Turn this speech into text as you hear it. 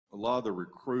a lot of the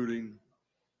recruiting,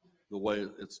 the way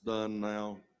it's done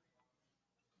now,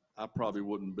 I probably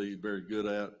wouldn't be very good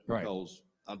at because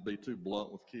I'd be too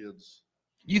blunt with kids.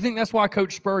 You think that's why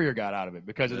Coach Spurrier got out of it,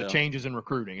 because of the changes in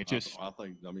recruiting? It just I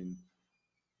think he'll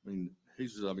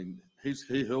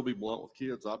be blunt with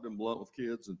kids. I've been blunt with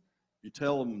kids, and you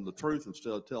tell them the truth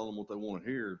instead of telling them what they want to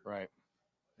hear. Right.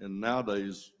 And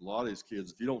nowadays, a lot of these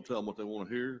kids, if you don't tell them what they want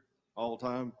to hear all the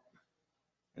time,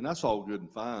 and that's all good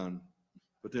and fine,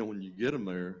 but then when you get them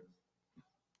there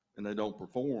and they don't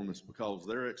perform, it's because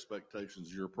their expectations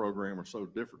of your program are so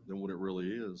different than what it really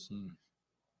is.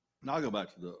 And I'll go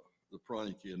back to the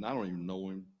Prunty kid, and I don't even know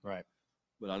him. Right.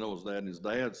 But I know his dad, and his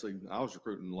dad, see, I was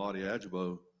recruiting Lottie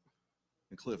Ajibo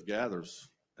and Cliff Gathers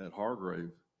at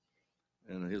Hargrave,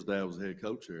 and his dad was the head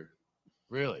coach there.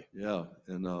 Really? Yeah.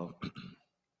 And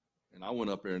I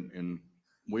went up there, and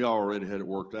we already had it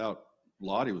worked out.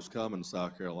 Lottie was coming to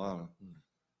South Carolina.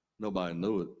 Nobody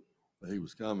knew it, but he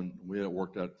was coming. We had it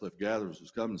worked out. Cliff Gathers was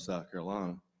coming to South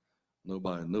Carolina.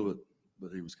 Nobody knew it,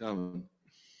 but he was coming.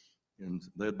 And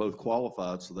they had both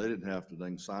qualified, so they didn't have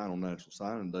to sign on National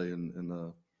Signing Day.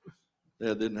 And they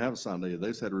didn't have a signing day. They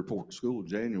just had to report to school in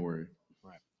January.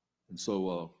 Right. And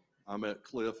so I met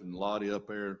Cliff and Lottie up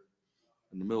there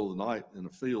in the middle of the night in the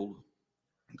field,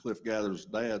 and Cliff Gathers'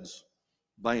 dad's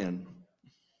van.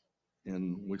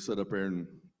 And we sat up there and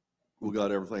we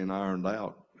got everything ironed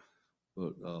out.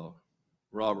 But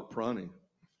Robert Prunty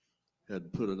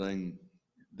had put a thing,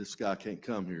 this guy can't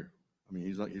come here. I mean,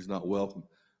 he's not welcome.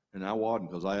 And I wasn't,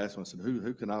 because I asked him, I said,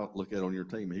 who can I look at on your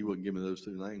team? And he wouldn't give me those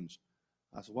two names.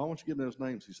 I said, why won't you give me those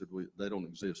names? He said, they don't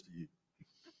exist to you.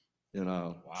 And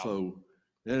Wow. So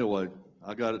anyway,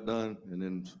 I got it done. And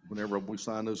then whenever we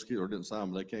signed those kids, or didn't sign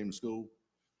them, they came to school.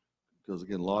 Because,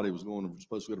 again, Lottie was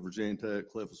supposed to go to Virginia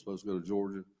Tech. Cliff was supposed to go to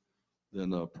Georgia.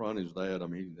 Then Prunty's dad, I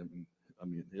mean,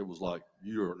 it was like,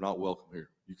 you are not welcome here.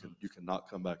 You cannot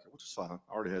come back here, which is fine.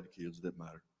 I already had the kids. It didn't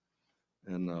matter.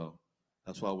 And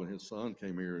that's why when his son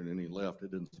came here and then he left, it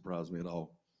didn't surprise me at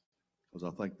all, because I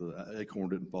think the acorn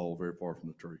didn't fall very far from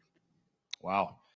the tree. Wow.